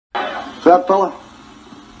So that fella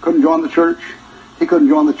couldn't join the church. He couldn't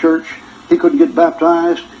join the church. He couldn't get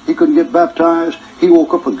baptized. He couldn't get baptized. He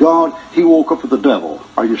woke up with God. He woke up with the devil.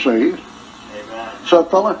 Are you saved? Amen. So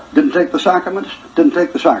that fella didn't take the sacraments. Didn't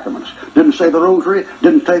take the sacraments. Didn't say the rosary.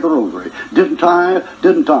 Didn't say the rosary. Didn't tithe.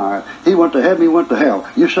 Didn't tithe. He went to heaven. He went to hell.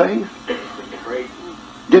 You saved?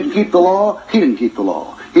 Didn't keep the law. He didn't keep the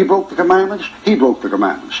law. He broke the commandments. He broke the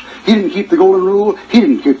commandments. He didn't keep the golden rule. He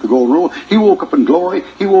didn't keep the golden rule. He woke up in glory.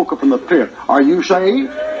 He woke up in the pit. Are you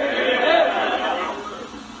saved?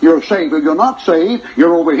 You're saved. If you're not saved,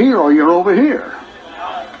 you're over here or you're over here.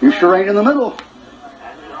 You sure ain't in the middle.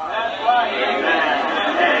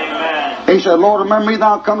 He said, Lord, remember me,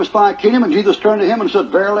 thou comest thy kingdom. And Jesus turned to him and said,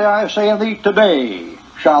 verily I say unto thee, today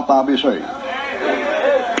shalt thou be saved.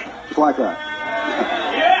 Just like that.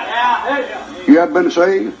 You have been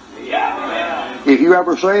saved? If you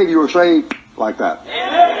ever saved, you were saved like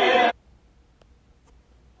that.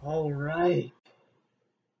 All right.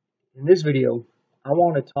 In this video, I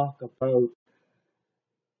want to talk about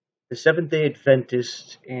the Seventh-day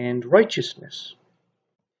Adventists and righteousness.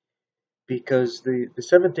 Because the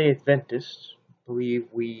Seventh-day Adventists believe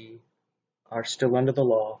we are still under the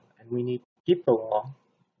law and we need to keep the law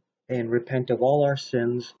and repent of all our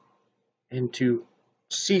sins and to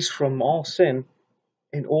cease from all sin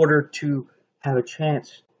in order to have a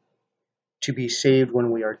chance to be saved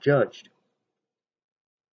when we are judged.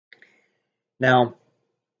 Now,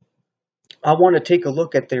 I want to take a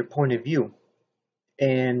look at their point of view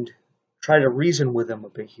and try to reason with them a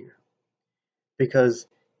bit here. Because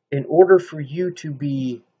in order for you to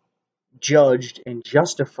be judged and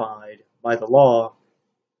justified by the law,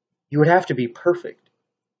 you would have to be perfect.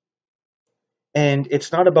 And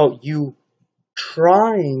it's not about you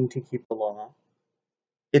trying to keep the law.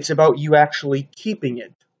 It's about you actually keeping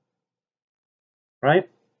it. Right?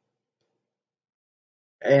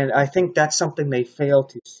 And I think that's something they fail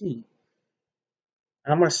to see.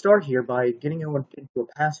 And I'm going to start here by getting into a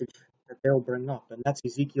passage that they'll bring up, and that's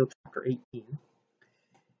Ezekiel chapter 18.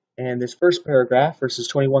 And this first paragraph, verses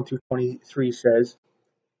 21 through 23, says,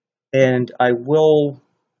 and I will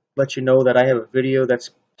let you know that I have a video that's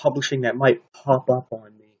publishing that might pop up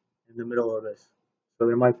on me in the middle of this. So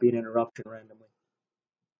there might be an interruption randomly.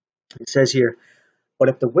 It says here, but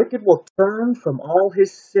if the wicked will turn from all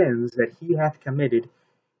his sins that he hath committed,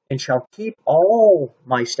 and shall keep all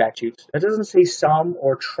my statutes. That doesn't say some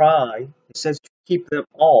or try. It says to keep them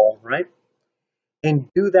all, right? And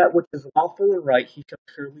do that which is lawful and right, he shall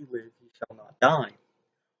surely live, he shall not die.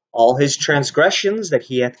 All his transgressions that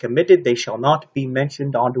he hath committed, they shall not be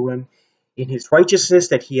mentioned unto him. In his righteousness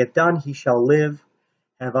that he hath done, he shall live.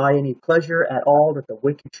 Have I any pleasure at all that the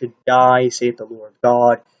wicked should die, saith the Lord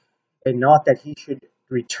God, and not that he should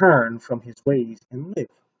return from his ways and live?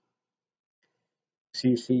 So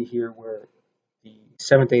you see here where the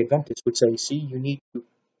Seventh-day Adventists would say, see, you need to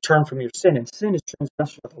turn from your sin, and sin is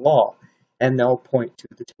transgression of the law. And they'll point to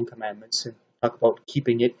the Ten Commandments and talk about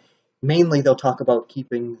keeping it. Mainly they'll talk about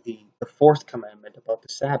keeping the fourth commandment about the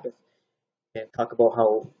Sabbath, and talk about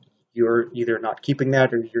how you're either not keeping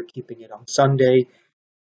that or you're keeping it on Sunday,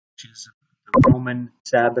 which is the Roman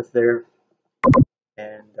Sabbath there.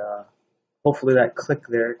 And hopefully that click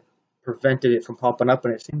there prevented it from popping up,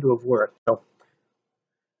 and it seemed to have worked. So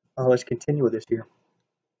let's continue with this here.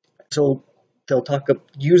 So they'll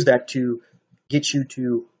use that to get you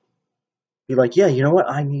to be like, yeah, you know what?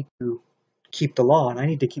 I need to keep the law and I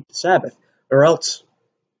need to keep the Sabbath, or else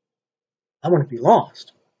I'm going to be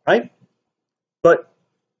lost, right? But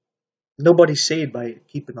nobody's saved by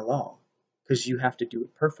keeping the law because you have to do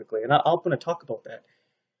it perfectly. And I'm going to talk about that.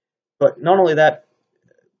 But not only that,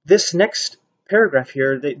 this next paragraph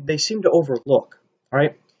here, they seem to overlook,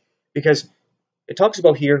 right? Because it talks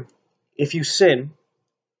about here, if you sin,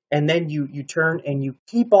 and then you turn and you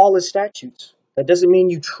keep all his statutes. That doesn't mean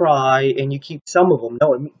you try and you keep some of them.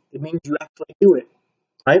 No, it means you actually do it,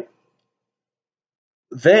 right?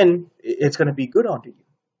 Then it's going to be good unto you,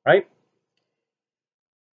 right?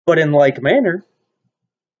 But in like manner,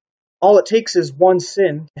 all it takes is one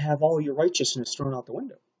sin to have all your righteousness thrown out the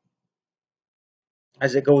window.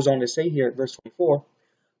 As it goes on to say here at verse 24,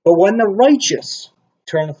 but when the righteous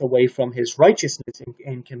turneth away from his righteousness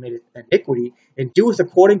and committeth iniquity, and doeth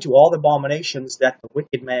according to all the abominations that the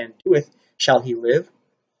wicked man doeth, shall he live?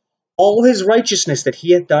 All his righteousness that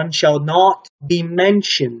he hath done shall not be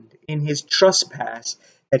mentioned in his trespass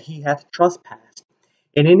that he hath trespassed,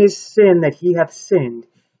 and in his sin that he hath sinned,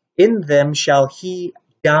 in them shall he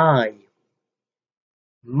die.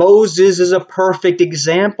 Moses is a perfect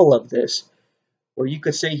example of this, where you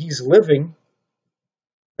could say he's living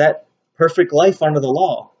that perfect life under the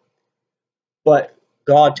law. But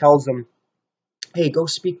God tells him, hey, go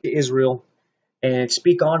speak to Israel and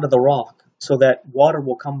speak onto the rock so that water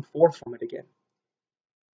will come forth from it again.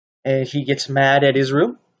 And he gets mad at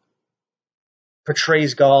Israel,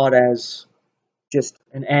 portrays God as just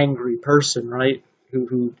an angry person, right?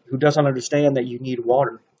 Who doesn't understand that you need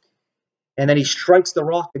water. And then he strikes the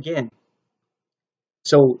rock again.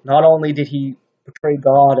 So not only did he portray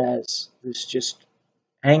God as this just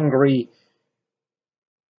angry,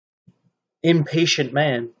 impatient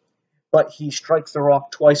man, but he strikes the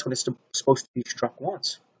rock twice when it's supposed to be struck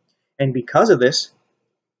once. And because of this,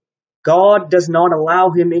 God does not allow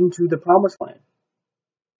him into the promised land.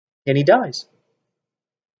 And he dies.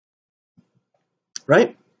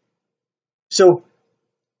 Right? So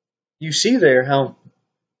you see there how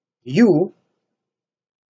you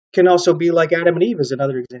can also be like Adam and Eve as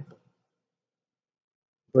another example.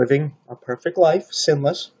 Living a perfect life,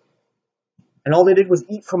 sinless, and all they did was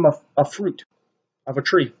eat from a fruit of a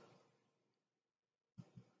tree.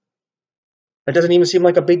 That doesn't even seem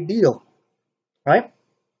like a big deal, right?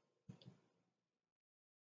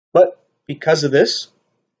 But because of this,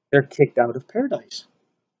 they're kicked out of paradise.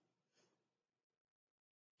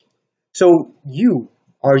 So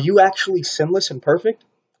are you actually sinless and perfect?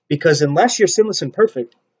 Because unless you're sinless and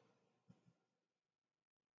perfect,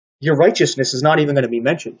 your righteousness is not even going to be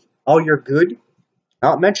mentioned. All your good,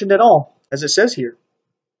 not mentioned at all, as it says here.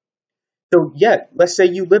 So yet, let's say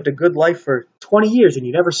you lived a good life for 20 years and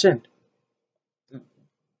you never sinned.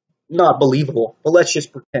 Not believable, but let's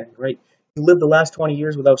just pretend, right? You lived the last 20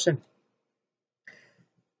 years without sin.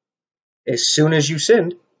 As soon as you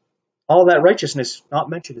sinned, all that righteousness not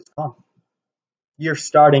mentioned is gone. You're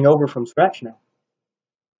starting over from scratch now.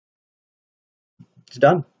 It's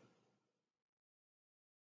done.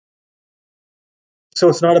 So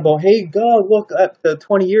it's not about, hey, God, look, at the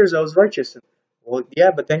 20 years I was righteous. Well,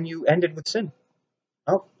 yeah, but then you ended with sin.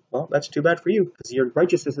 Oh, well, that's too bad for you, because your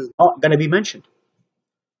righteousness is not going to be mentioned.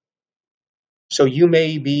 So you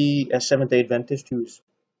may be a Seventh-day Adventist who's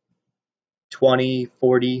 20,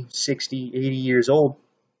 40, 60, 80 years old.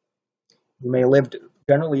 You may have lived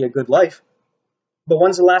generally a good life. But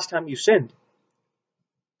when's the last time you sinned?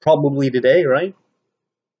 Probably today, right?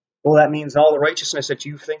 Well, that means all the righteousness that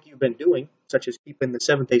you think you've been doing, such as keeping the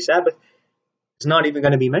seventh-day Sabbath, is not even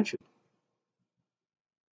going to be mentioned.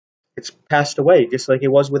 It's passed away, just like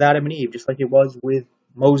it was with Adam and Eve, just like it was with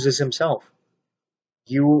Moses himself.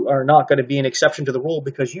 You are not going to be an exception to the rule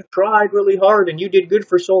because you tried really hard and you did good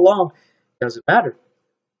for so long. It doesn't matter.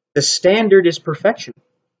 The standard is perfection.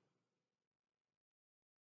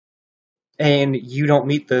 And you don't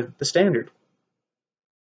meet the standard.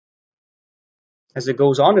 As it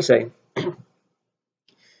goes on to say,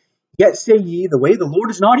 yet say ye, the way of the Lord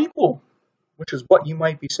is not equal, which is what you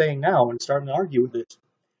might be saying now and starting to argue with this.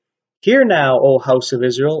 Hear now, O house of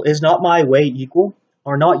Israel, is not my way equal?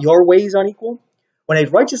 Are not your ways unequal? When a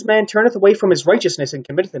righteous man turneth away from his righteousness and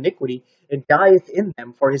committeth iniquity, and dieth in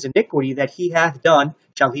them, for his iniquity that he hath done,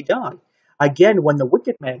 shall he die. Again, when the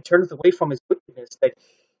wicked man turneth away from his wickedness that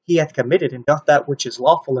he hath committed, and doth that which is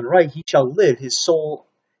lawful and right, he shall save his soul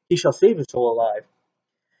alive.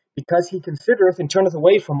 Because he considereth and turneth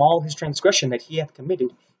away from all his transgression that he hath committed,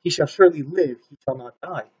 he shall surely live, he shall not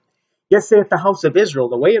die. Yet saith the house of Israel,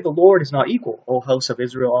 the way of the Lord is not equal. O house of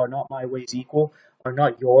Israel, are not my ways equal? Are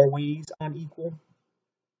not your ways unequal?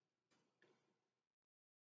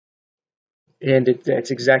 And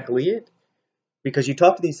that's exactly it. Because you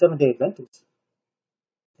talk to these Seventh-day Adventists,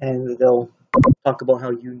 and they'll talk about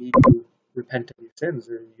how you need to repent of your sins,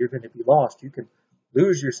 or you're going to be lost. You can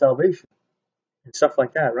lose your salvation, and stuff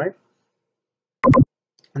like that, right?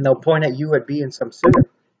 And they'll point at you at being some sinner,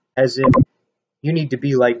 as if you need to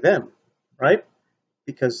be like them, right?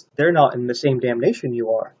 Because they're not in the same damnation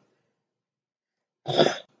you are.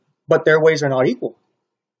 But their ways are not equal.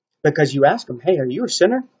 Because you ask them, hey, are you a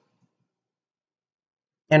sinner?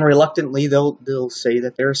 And reluctantly, they'll say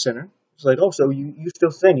that they're a sinner. It's like, oh, so you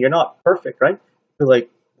still sin. You're not perfect, right? They're like,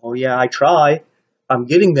 oh, yeah, I try. I'm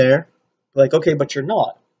getting there. They're like, okay, but you're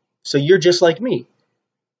not. So you're just like me.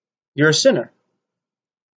 You're a sinner.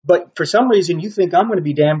 But for some reason, you think I'm going to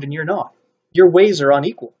be damned and you're not. Your ways are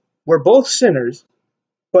unequal. We're both sinners,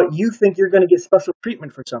 but you think you're going to get special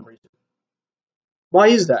treatment for some reason. Why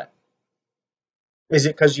is that? Is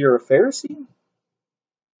it because you're a Pharisee?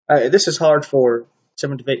 This is hard for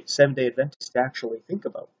Seventh-day Adventists to actually think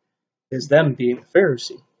about. Is them being a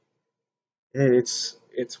Pharisee.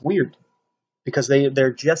 It's weird because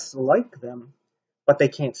they're just like them, but they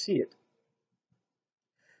can't see it.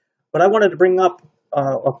 But I wanted to bring up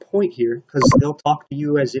a point here because they'll talk to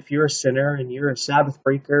you as if you're a sinner and you're a Sabbath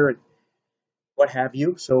breaker. what have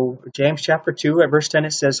you. So James chapter 2 at verse 10,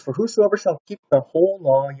 it says, "For whosoever shall keep the whole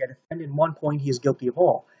law, yet offend in one point, he is guilty of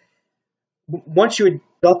all." Once you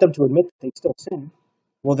got them to admit that they still sin,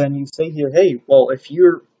 well, then you say here, hey, well, if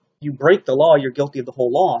you break the law, you're guilty of the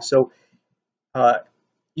whole law. So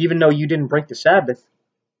even though you didn't break the Sabbath,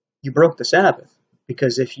 you broke the Sabbath.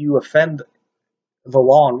 Because if you offend the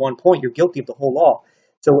law on one point, you're guilty of the whole law.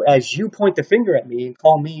 So as you point the finger at me and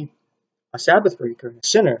call me a Sabbath breaker and a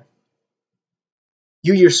sinner,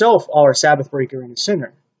 you yourself are a Sabbath breaker and a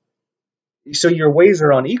sinner. So your ways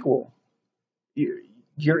are unequal.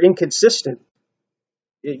 You're inconsistent.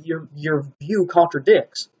 Your view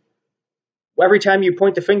contradicts. Every time you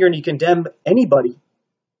point the finger and you condemn anybody,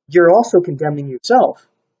 you're also condemning yourself.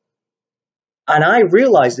 And I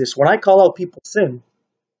realize this when I call out people's sin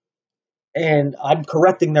and I'm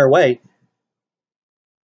correcting their way.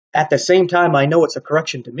 At the same time, I know it's a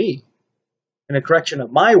correction to me and a correction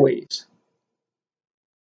of my ways.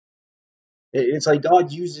 It's like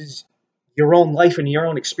God uses your own life and your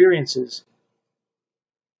own experiences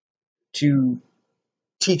to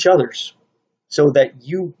teach others so that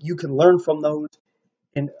you can learn from those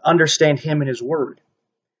and understand Him and His Word.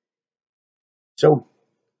 So,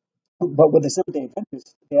 but with the Seventh-day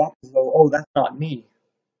Adventists, they act as though, oh, that's not me,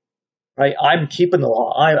 right? I'm keeping the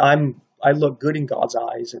law. I look good in God's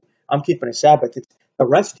eyes, and I'm keeping a Sabbath. It's the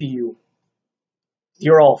rest of you,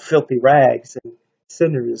 you're all filthy rags and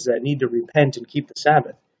sinners that need to repent and keep the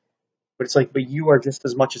Sabbath. But it's like, but you are just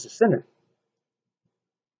as much as a sinner.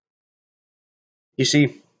 You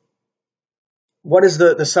see, what is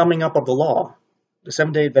the summing up of the law? The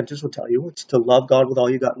Seventh-day Adventists will tell you it's to love God with all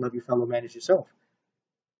you got and love your fellow man as yourself.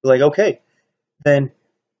 You're like, okay, then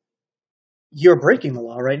you're breaking the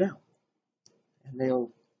law right now. And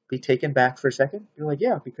they'll be taken back for a second. You're like,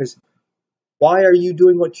 yeah, because why are you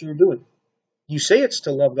doing what you're doing? You say it's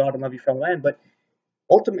to love God and love your fellow man, but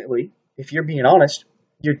ultimately, if you're being honest,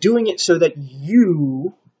 you're doing it so that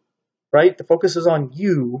you, right, the focus is on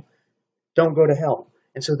you, don't go to hell,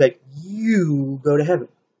 and so that you go to heaven.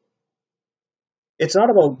 It's not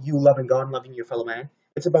about you loving God and loving your fellow man.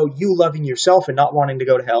 It's about you loving yourself and not wanting to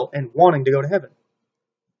go to hell and wanting to go to heaven.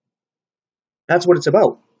 That's what it's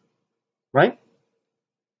about, right?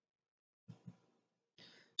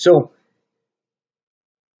 So,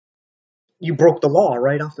 you broke the law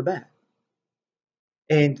right off the bat.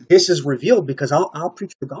 And this is revealed because I'll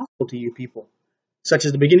preach the gospel to you people. Such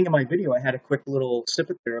as the beginning of my video, I had a quick little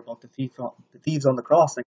snippet there about the thieves on the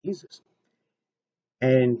cross next to Jesus.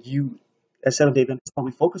 And you, as Seventh-day Adventists,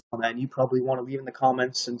 probably focus on that, and you probably want to leave in the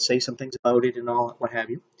comments and say some things about it and all, what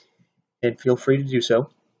have you. And feel free to do so.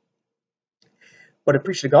 But I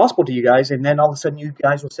preach the gospel to you guys, and then all of a sudden you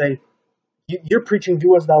guys will say, you're preaching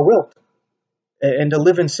do as thou wilt, and to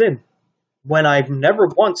live in sin, when I've never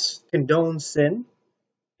once condoned sin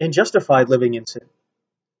and justified living in sin.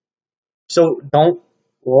 So don't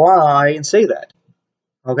lie and say that,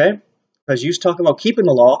 okay? Because you talk about keeping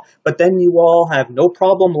the law, but then you all have no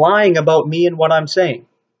problem lying about me and what I'm saying,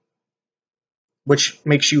 which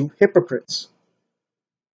makes you hypocrites,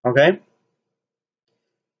 okay?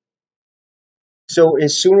 So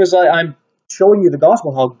as soon as I'm showing you the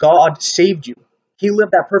gospel, how God saved you, He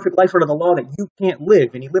lived that perfect life under the law that you can't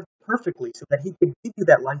live, and He lived perfectly so that He could give you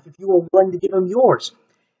that life if you were willing to give Him yours.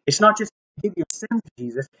 It's not just to give your sin to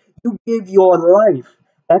Jesus, you give your life.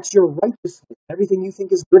 That's your righteousness. Everything you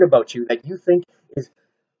think is good about you, that you think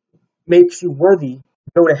makes you worthy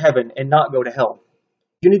to go to heaven and not go to hell.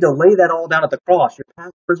 You need to lay that all down at the cross, your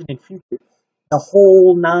past, present, and future. The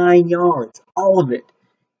whole 9 yards, all of it.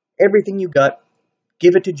 Everything you got,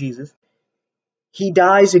 give it to Jesus. He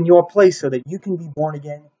dies in your place so that you can be born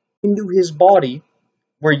again into His body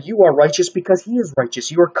where you are righteous because He is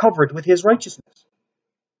righteous. You are covered with His righteousness.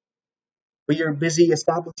 But you're busy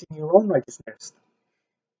establishing your own righteousness.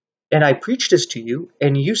 And I preach this to you,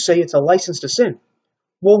 and you say it's a license to sin.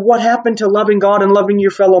 Well, what happened to loving God and loving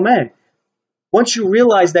your fellow man? Once you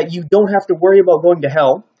realize that you don't have to worry about going to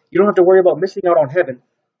hell, you don't have to worry about missing out on heaven,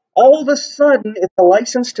 all of a sudden it's a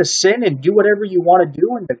license to sin and do whatever you want to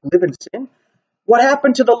do and to live in sin. What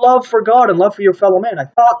happened to the love for God and love for your fellow man? I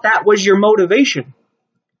thought that was your motivation.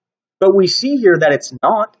 But we see here that it's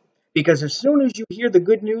not, because as soon as you hear the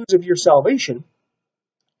good news of your salvation,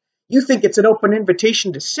 you think it's an open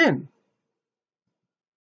invitation to sin.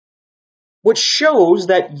 Which shows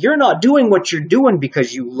that you're not doing what you're doing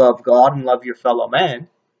because you love God and love your fellow man.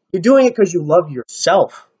 You're doing it because you love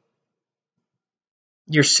yourself.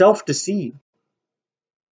 You're self-deceived.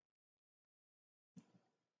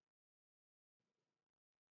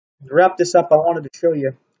 To wrap this up, I wanted to show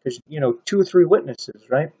you, because, 2 or 3 witnesses,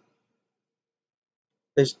 right?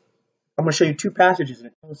 There's I'm going to show you two passages and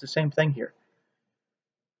it tells the same thing here.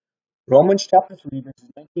 Romans chapter 3, verses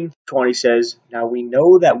 19 to 20 says, Now we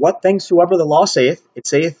know that what things soever the law saith, it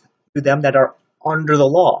saith to them that are under the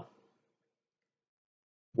law.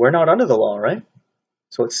 We're not under the law, right?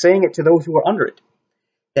 So it's saying it to those who are under it.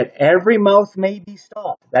 That every mouth may be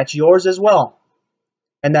stopped. That's yours as well.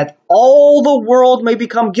 And that all the world may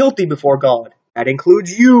become guilty before God. That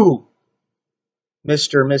includes you,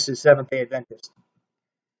 Mr. and Mrs. Seventh-day Adventist.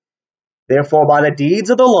 Therefore, by the deeds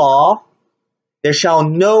of the law, there shall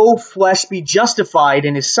no flesh be justified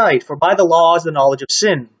in his sight, for by the law is the knowledge of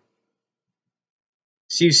sin.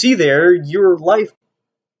 So you see there, your life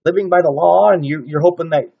living by the law, and you're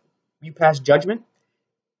hoping that you pass judgment.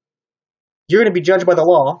 You're going to be judged by the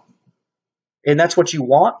law, and that's what you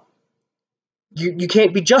want. You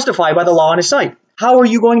can't be justified by the law in his sight. How are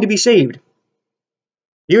you going to be saved?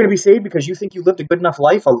 You're going to be saved because you think you lived a good enough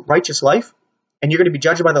life, a righteous life, and you're going to be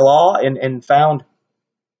judged by the law and found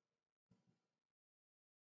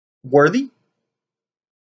worthy?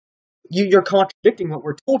 You're contradicting what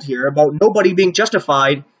we're told here about nobody being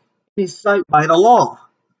justified in his sight by the law.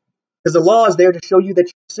 Because the law is there to show you that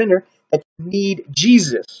you're a sinner, that you need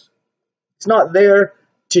Jesus. It's not there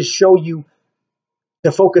to show you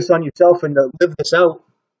to focus on yourself and to live this out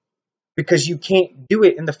because you can't do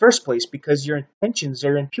it in the first place because your intentions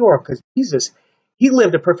are impure. Because Jesus, he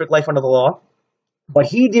lived a perfect life under the law, but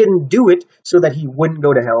he didn't do it so that he wouldn't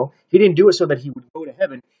go to hell. He didn't do it so that he would go to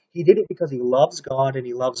heaven. He did it because he loves God and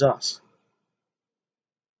he loves us.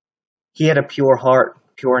 He had a pure heart,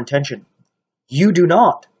 pure intention. You do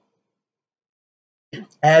not,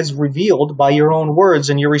 as revealed by your own words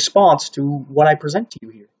and your response to what I present to you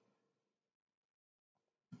here.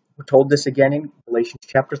 We're told this again in Galatians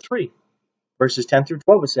chapter 3, verses 10 through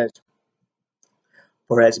 12. It says,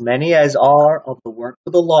 For as many as are of the work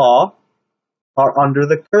of the law are under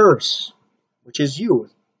the curse, which is you.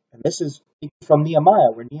 And this is from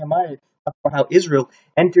Nehemiah, where Nehemiah talks about how Israel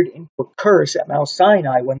entered into a curse at Mount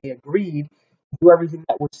Sinai when they agreed to do everything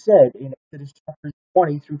that was said in Exodus chapters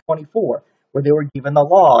 20 through 24, where they were given the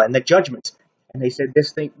law and the judgments. And they said,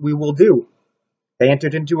 this thing we will do. They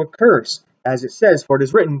entered into a curse, as it says, for it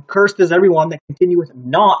is written, Cursed is everyone that continueth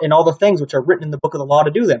not in all the things which are written in the book of the law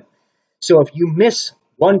to do them. So if you miss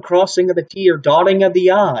one crossing of the T or dotting of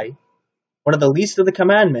the I, one of the least of the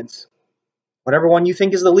commandments, whatever one you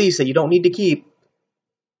think is the least that you don't need to keep,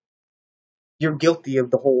 you're guilty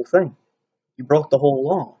of the whole thing. You broke the whole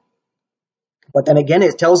law. But then again,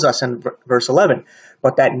 it tells us in verse 11,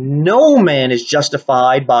 but that no man is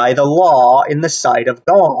justified by the law in the sight of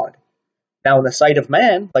God. Now, in the sight of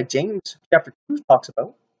man, like James chapter 2 talks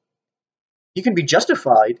about, you can be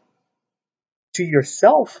justified to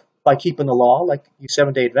yourself by keeping the law, like you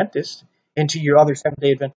Seventh-day Adventists, and to your other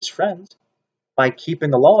Seventh-day Adventist friends. By keeping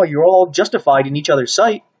the law, you're all justified in each other's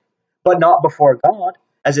sight, but not before God.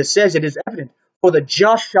 As it says, it is evident, for the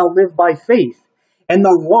just shall live by faith, and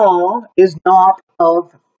the law is not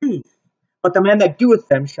of faith, but the man that doeth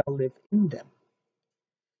them shall live in them.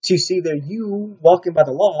 So you see there, you walking by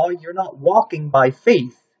the law, you're not walking by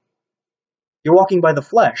faith. You're walking by the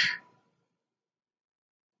flesh.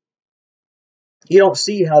 You don't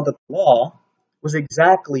see how the law was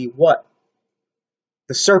exactly what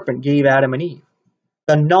the serpent gave Adam and Eve.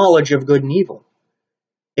 The knowledge of good and evil.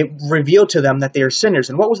 It revealed to them that they are sinners.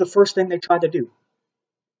 And what was the first thing they tried to do?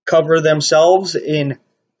 Cover themselves in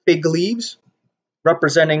fig leaves,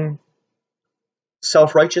 representing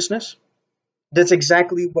self-righteousness. That's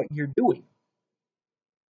exactly what you're doing.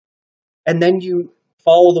 And then you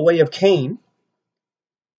follow the way of Cain,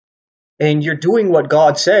 and you're doing what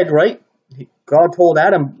God said, right? God told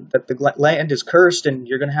Adam that the land is cursed and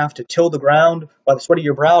you're going to have to till the ground by the sweat of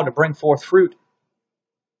your brow to bring forth fruit.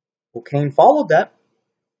 Well, Cain followed that,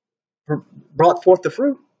 brought forth the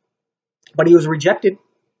fruit, but he was rejected.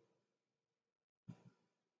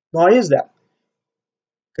 Why is that?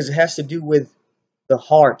 Because it has to do with the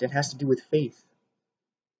heart. It has to do with faith.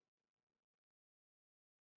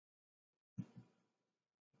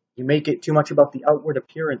 You make it too much about the outward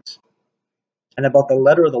appearance and about the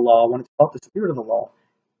letter of the law when it's about the spirit of the law,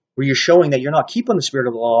 where you're showing that you're not keeping the spirit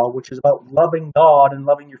of the law, which is about loving God and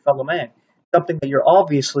loving your fellow man. Something that you're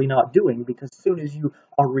obviously not doing, because as soon as you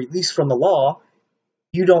are released from the law,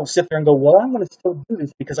 you don't sit there and go, well, I'm going to still do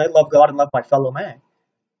this because I love God and love my fellow man.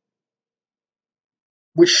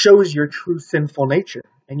 Which shows your true sinful nature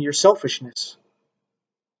and your selfishness.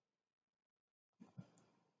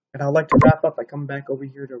 And I'd like to wrap up by coming back over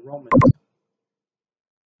here to Romans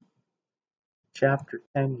chapter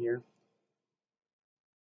 10 here.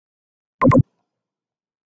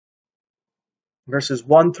 Verses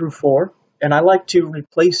 1 through 4. And I like to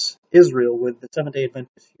replace Israel with the Seventh-day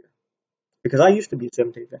Adventists here, because I used to be a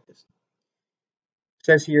Seventh-day Adventist. It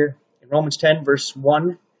says here in Romans 10, verse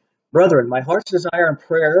 1, Brethren, my heart's desire and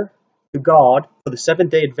prayer to God for the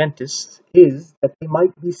Seventh-day Adventists is that they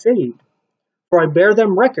might be saved. For I bear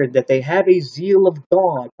them record that they have a zeal of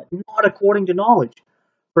God, but not according to knowledge.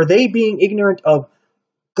 For they, being ignorant of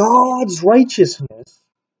God's righteousness,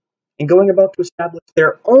 and going about to establish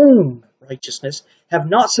their own righteousness, have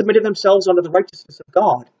not submitted themselves unto the righteousness of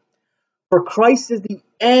God. For Christ is the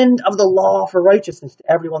end of the law for righteousness to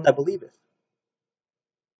everyone that believeth.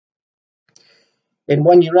 And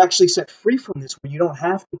when you're actually set free from this, where you don't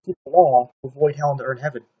have to keep the law to avoid hell and to earn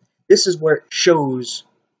heaven, this is where it shows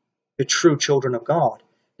the true children of God.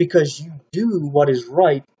 Because you do what is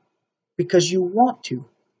right because you want to.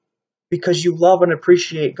 Because you love and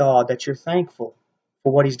appreciate God, that you're thankful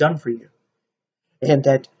for what He's done for you. And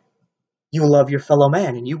that you love your fellow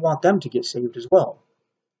man and you want them to get saved as well.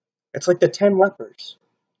 It's like the 10 lepers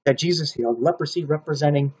that Jesus healed, leprosy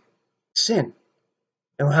representing sin,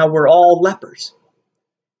 and how we're all lepers.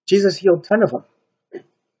 Jesus healed 10 of them.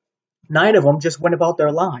 9 of them just went about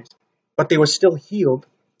their lives, but they were still healed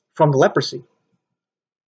from the leprosy.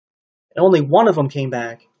 And only 1 of them came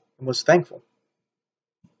back and was thankful.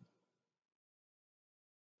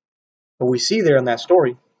 But we see there in that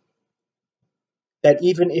story that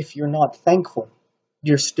even if you're not thankful,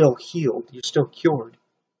 you're still healed, you're still cured,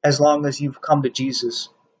 as long as you've come to Jesus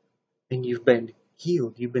and you've been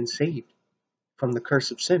healed, you've been saved from the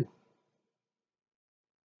curse of sin.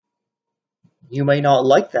 You may not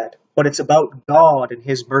like that, but it's about God and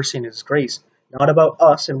His mercy and His grace, not about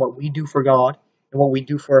us and what we do for God and what we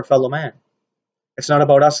do for our fellow man. It's not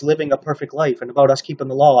about us living a perfect life and about us keeping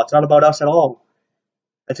the law. It's not about us at all.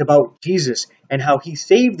 It's about Jesus and how He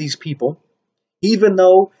saved these people, even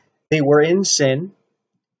though they were in sin,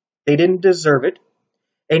 they didn't deserve it,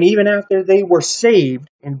 and even after they were saved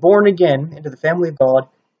and born again into the family of God,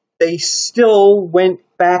 they still went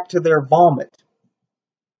back to their vomit.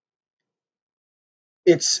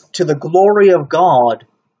 It's to the glory of God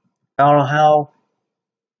on how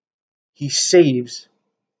He saves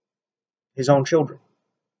His own children,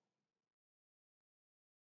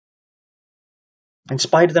 in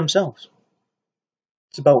spite of themselves.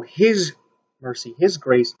 It's about His mercy, His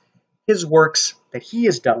grace, His works that He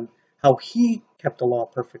has done, how He kept the law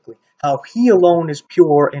perfectly, how He alone is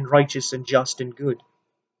pure and righteous and just and good.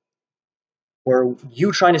 Where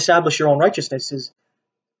you trying to establish your own righteousness is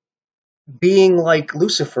being like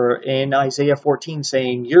Lucifer in Isaiah 14,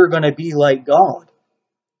 saying, you're going to be like God.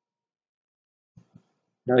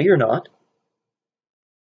 No, you're not.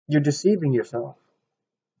 You're deceiving yourself.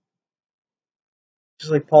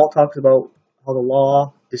 Just like Paul talks about how the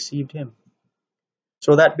law deceived him.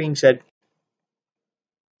 So that being said,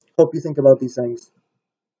 hope you think about these things.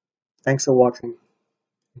 Thanks for watching.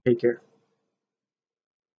 Take care.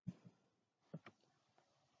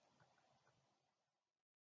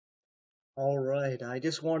 Alright, I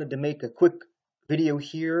just wanted to make a quick video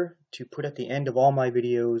here to put at the end of all my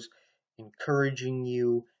videos, encouraging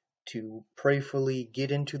you to prayerfully get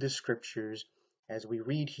into the scriptures. As we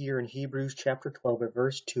read here in Hebrews chapter 12 at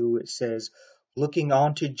verse 2, it says, looking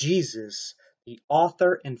on to Jesus, the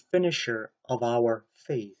author and finisher of our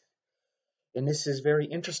faith. And this is very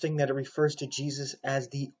interesting that it refers to Jesus as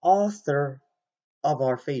the author of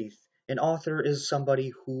our faith. An author is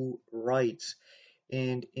somebody who writes.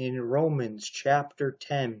 And in Romans chapter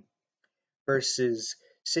 10, verses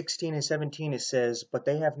 16 and 17, it says, but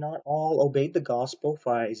they have not all obeyed the gospel,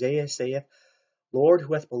 for Isaiah saith, Lord,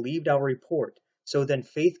 who hath believed our report? So then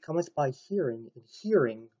faith cometh by hearing, and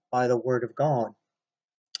hearing by the word of God.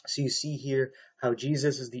 So you see here how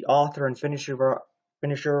Jesus is the author and finisher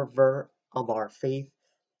of our faith,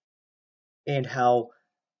 and how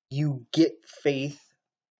you get faith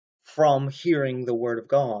from hearing the word of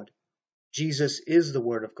God. Jesus is the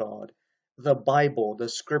Word of God. The Bible, the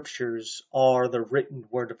Scriptures, are the written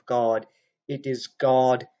Word of God. It is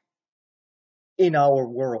God in our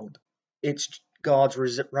world. It's God's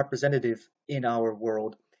representative in our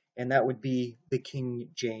world, and that would be the King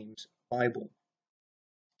James Bible.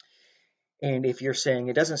 And if you're saying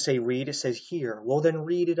it doesn't say read, it says hear, well then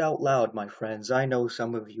read it out loud, my friends. I know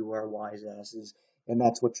some of you are wise asses, and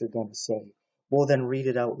that's what you're going to say. Well then read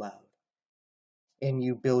it out loud. And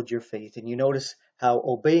you build your faith. And you notice how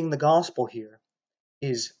obeying the gospel here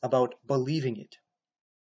is about believing it.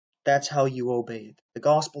 That's how you obey it. The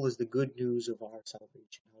gospel is the good news of our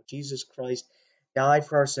salvation. Now, Jesus Christ died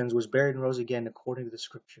for our sins, was buried and rose again according to the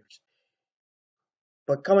scriptures.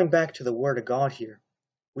 But coming back to the word of God here,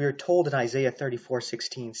 we are told in Isaiah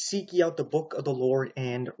 34:16, seek ye out the book of the Lord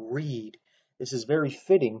and read. This is very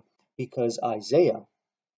fitting because Isaiah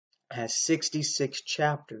has 66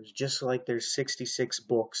 chapters, just like there's 66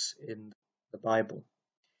 books in the Bible.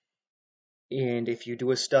 And if you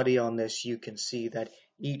do a study on this, you can see that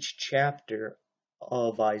each chapter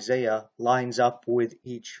of Isaiah lines up with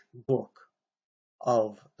each book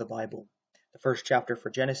of the Bible. The first chapter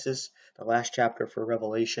for Genesis, the last chapter for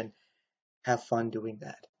Revelation. Have fun doing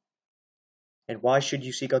that. And why should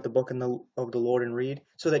you seek out the book of the Lord and read?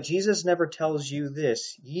 So that Jesus never tells you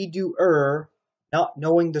this: ye do err, not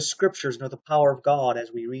knowing the scriptures nor the power of God,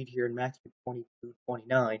 as we read here in Matthew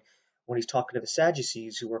 22:29, when he's talking to the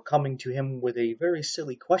Sadducees, who are coming to him with a very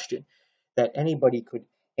silly question that anybody could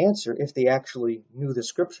answer if they actually knew the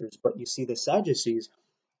scriptures. But you see, the Sadducees,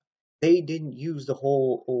 they didn't use the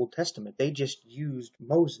whole Old Testament. They just used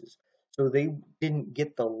Moses. So they didn't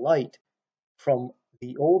get the light from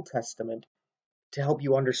the Old Testament to help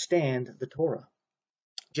you understand the Torah.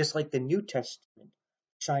 Just like the New Testament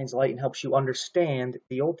shines light and helps you understand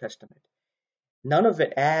the Old Testament. None of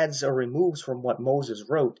it adds or removes from what Moses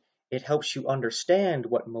wrote. It helps you understand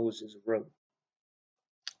what Moses wrote.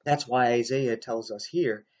 That's why Isaiah tells us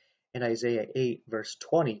here in Isaiah 8 verse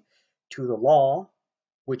 20, to the law,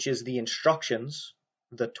 which is the instructions,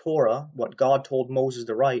 the Torah, what God told Moses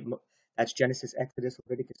to write. That's Genesis, Exodus,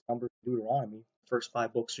 Leviticus, Numbers, Deuteronomy, the first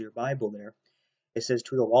 5 books of your Bible there. It says,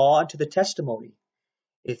 to the law and to the testimony.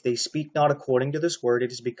 If they speak not according to this word,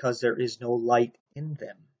 it is because there is no light in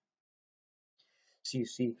them. So you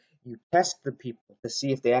see, you test the people to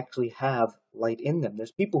see if they actually have light in them.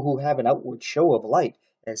 There's people who have an outward show of light,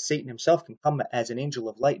 as Satan himself can come as an angel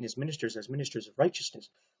of light and his ministers as ministers of righteousness.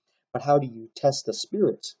 But how do you test the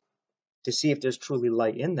spirits to see if there's truly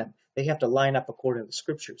light in them? They have to line up according to the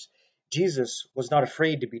scriptures. Jesus was not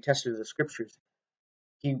afraid to be tested of the scriptures.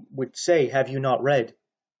 He would say, have you not read?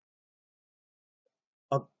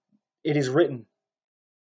 It is written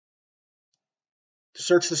to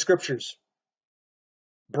search the scriptures.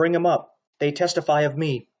 Bring them up. They testify of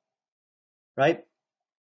me. Right?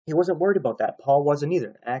 He wasn't worried about that. Paul wasn't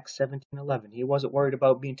either. Acts 17:11. He wasn't worried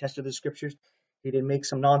about being tested of the scriptures. He didn't make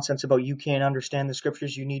some nonsense about you can't understand the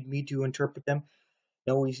scriptures, you need me to interpret them.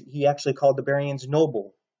 No, he actually called the Bereans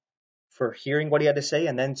noble for hearing what he had to say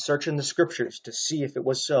and then searching the scriptures to see if it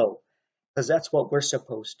was so. Because that's what we're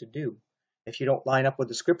supposed to do. If you don't line up with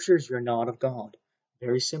the scriptures, you're not of God.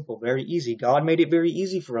 Very simple, very easy. God made it very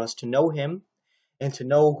easy for us to know him and to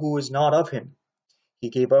know who is not of him. He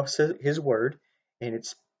gave us his word, and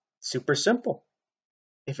it's super simple.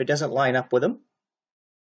 If it doesn't line up with him,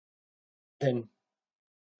 then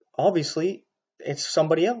obviously it's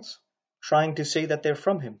somebody else trying to say that they're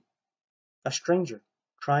from him. A stranger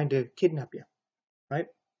trying to kidnap you, right?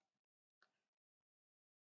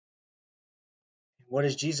 What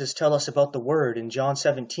does Jesus tell us about the word? In John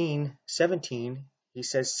 17:17, he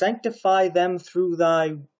says, sanctify them through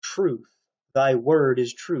thy truth. Thy word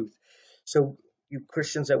is truth. So you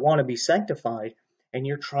Christians that want to be sanctified, and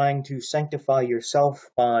you're trying to sanctify yourself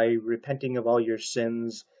by repenting of all your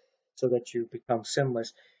sins so that you become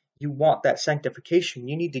sinless, you want that sanctification.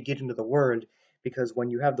 You need to get into the word, because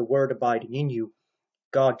when you have the word abiding in you,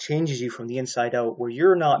 God changes you from the inside out, where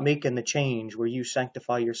you're not making the change, where you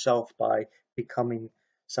sanctify yourself by becoming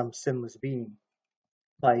some sinless being,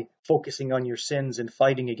 by focusing on your sins and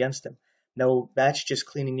fighting against them. No, that's just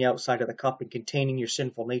cleaning the outside of the cup and containing your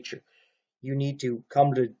sinful nature. You need to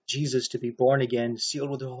come to Jesus to be born again, sealed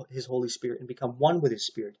with his Holy Spirit, and become one with his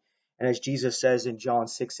Spirit. And as Jesus says in John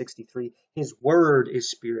 6:63, his word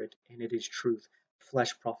is spirit and it is truth.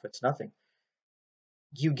 Flesh profits nothing.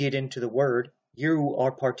 You get into the word, you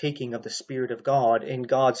are partaking of the Spirit of God, and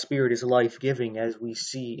God's Spirit is life-giving, as we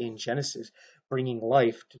see in Genesis, bringing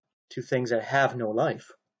life to things that have no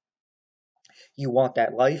life. You want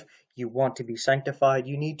that life, you want to be sanctified,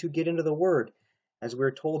 you need to get into the word. As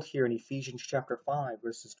we're told here in Ephesians chapter 5,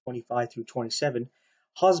 verses 25 through 27,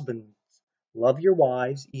 husbands, love your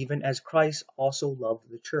wives, even as Christ also loved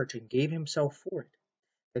the church and gave himself for it,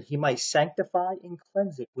 that he might sanctify and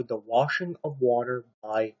cleanse it with the washing of water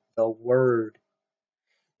by the word,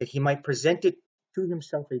 that he might present it to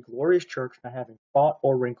himself a glorious church, not having spot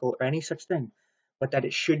or wrinkle or any such thing, but that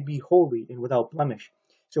it should be holy and without blemish.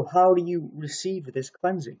 So how do you receive this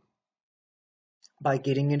cleansing? By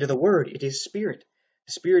getting into the word. It is spirit.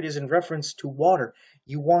 The spirit is in reference to water.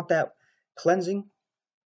 You want that cleansing?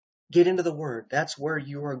 Get into the word. That's where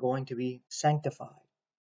you are going to be sanctified,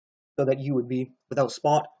 so that you would be without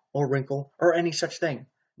spot or wrinkle or any such thing,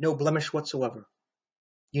 no blemish whatsoever.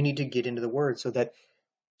 You need to get into the word so that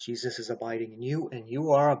Jesus is abiding in you and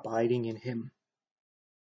you are abiding in him.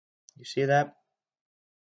 You see that?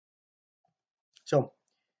 So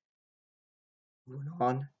Moving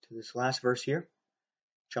on to this last verse here,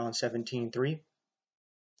 John 17:3.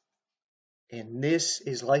 And this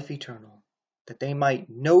is life eternal, that they might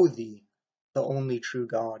know thee, the only true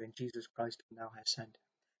God, and Jesus Christ whom thou hast sent.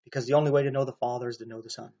 Because the only way to know the Father is to know the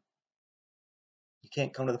Son. You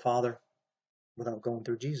can't come to the Father without going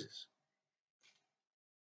through Jesus.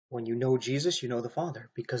 When you know Jesus, you know the Father,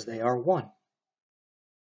 because they are one.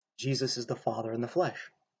 Jesus is the Father in the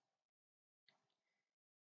flesh.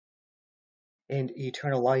 And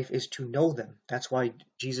eternal life is to know them. That's why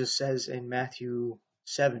Jesus says in Matthew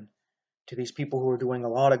 7, to these people who are doing a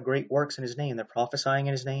lot of great works in his name. They're prophesying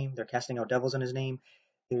in his name. They're casting out devils in his name.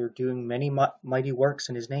 They're doing many mighty works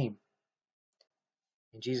in his name.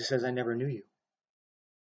 And Jesus says, I never knew you.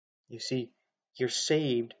 You see, you're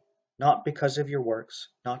saved not because of your works,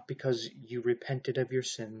 not because you repented of your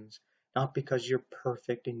sins, not because you're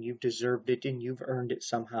perfect and you've deserved it and you've earned it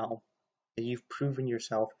somehow, that you've proven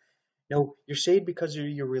yourself. No, you're saved because of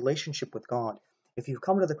your relationship with God. If you've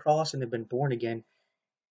come to the cross and have been born again,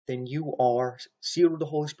 then you are sealed with the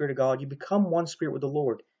Holy Spirit of God. You become one spirit with the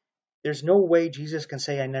Lord. There's no way Jesus can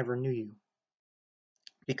say, I never knew you,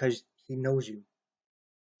 because he knows you.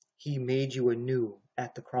 He made you anew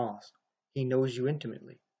at the cross. He knows you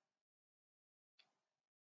intimately.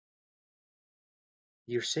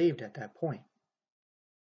 You're saved at that point.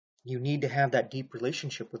 You need to have that deep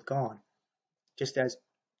relationship with God. Just as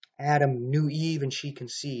Adam knew Eve and she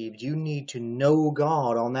conceived, you need to know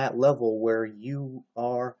God on that level where you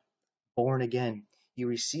are born again. You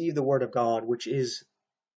receive the Word of God, which is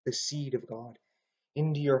the seed of God,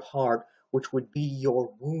 into your heart, which would be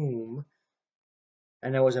your womb. I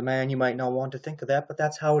know as a man you might not want to think of that, but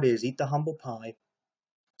that's how it is. Eat the humble pie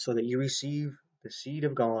so that you receive the seed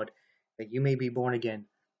of God, that you may be born again.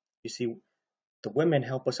 You see, the women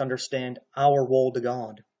help us understand our role to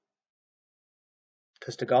God.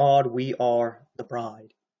 Because to God we are the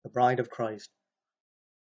bride of Christ.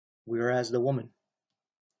 We are as the woman.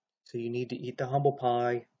 So you need to eat the humble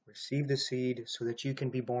pie, receive the seed, so that you can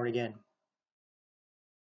be born again.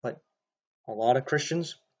 But a lot of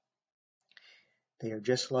Christians, they are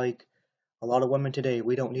just like a lot of women today.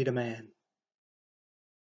 We don't need a man.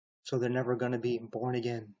 So they're never going to be born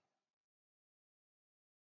again.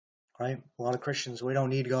 Right? A lot of Christians, we don't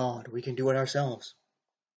need God. We can do it ourselves.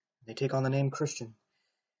 They take on the name Christian.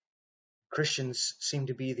 Christians seem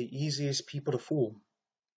to be the easiest people to fool.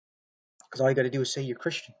 Because all you got to do is say you're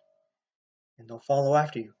Christian. And they'll follow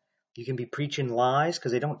after you. You can be preaching lies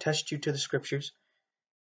because they don't test you to the scriptures.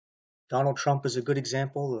 Donald Trump is a good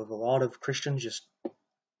example of a lot of Christians just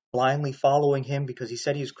blindly following him because he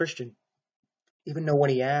said he was Christian. Even though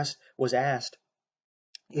when he was asked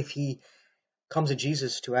if he comes to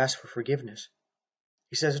Jesus to ask for forgiveness,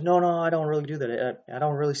 he says, no, I don't really do that. I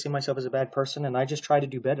don't really see myself as a bad person, and I just try to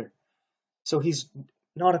do better. So he's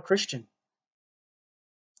not a Christian.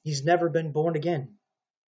 He's never been born again.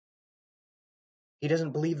 He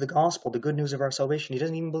doesn't believe the gospel, the good news of our salvation. He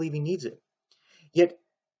doesn't even believe he needs it. Yet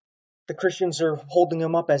the Christians are holding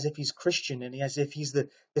him up as if he's Christian and as if he's the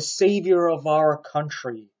savior of our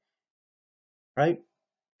country. Right?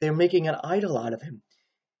 They're making an idol out of him.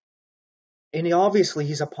 And obviously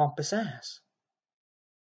he's a pompous ass.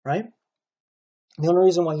 Right? The only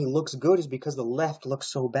reason why he looks good is because the left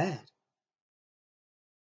looks so bad.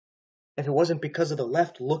 If it wasn't because of the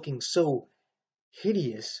left looking so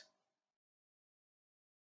hideous,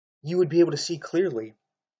 you would be able to see clearly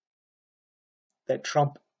that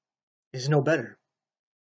Trump is no better.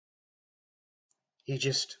 He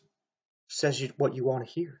just says what you want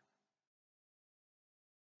to hear.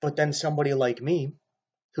 But then somebody like me,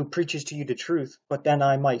 who preaches to you the truth, but then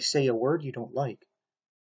I might say a word you don't like.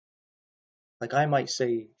 Like I might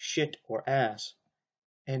say shit or ass,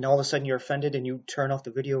 and all of a sudden you're offended and you turn off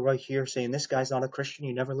the video right here saying this guy's not a Christian,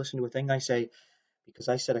 you never listen to a thing I say, because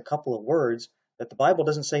I said a couple of words that the Bible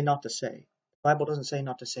doesn't say not to say. The Bible doesn't say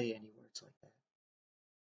not to say any words like that.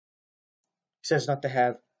 It says not to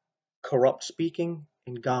have corrupt speaking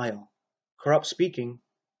and guile. Corrupt speaking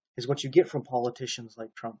is what you get from politicians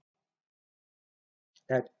like Trump.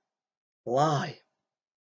 That lie.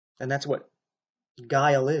 And that's what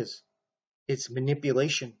guile is. It's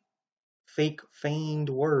manipulation. Fake, feigned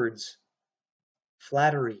words.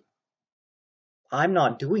 Flattery. I'm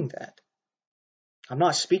not doing that. I'm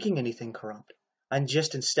not speaking anything corrupt. I'm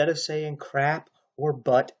just, instead of saying crap or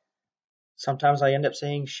butt, sometimes I end up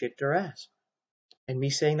saying shit or ass. And me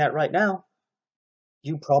saying that right now,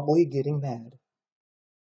 you probably getting mad.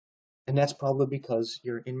 And that's probably because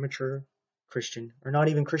you're immature Christian, or not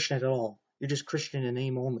even Christian at all. You're just Christian in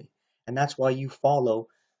name only. And that's why you follow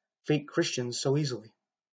fake Christians so easily.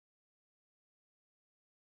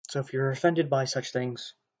 So if you're offended by such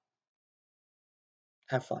things,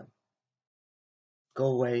 have fun. Go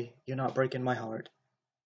away. You're not breaking my heart.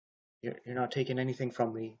 You're not taking anything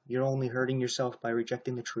from me. You're only hurting yourself by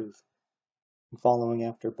rejecting the truth and following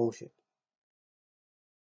after bullshit.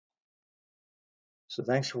 So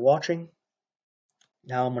thanks for watching.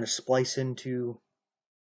 Now I'm going to splice into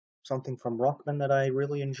something from Rockman that I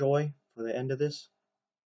really enjoy for the end of this.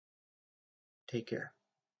 Take care.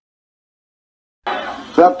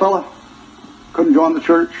 That fella couldn't join the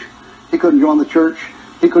church. He couldn't join the church.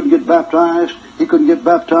 He couldn't get baptized. He couldn't get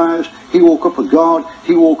baptized. He woke up with God.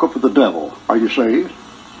 He woke up with the devil. Are you saved?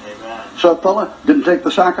 Amen. So that fella didn't take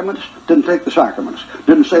the sacraments. Didn't take the sacraments.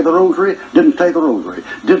 Didn't say the rosary. Didn't say the rosary.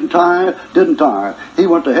 Didn't tithe. Didn't tithe. He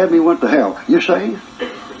went to heaven. He went to hell. You saved?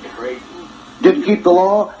 Didn't keep the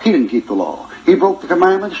law. He didn't keep the law. He broke the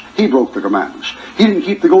commandments. He broke the commandments. He didn't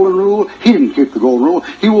keep the golden rule. He didn't keep the golden rule.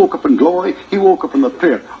 He woke up in glory. He woke up in the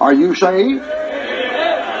pit. Are you saved?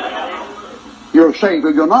 You're saved.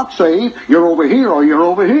 If you're not saved, you're over here or you're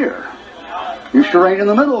over here. You sure ain't in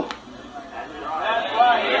the middle.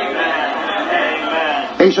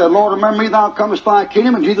 He said, Lord, remember me, thou comest thy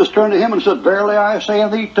kingdom. And Jesus turned to him and said, Verily I say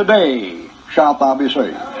unto thee, today shalt thou be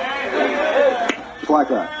saved. It's like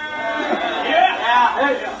that.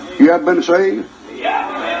 You have been saved?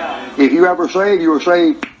 If you ever saved, you were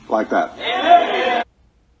saved like that.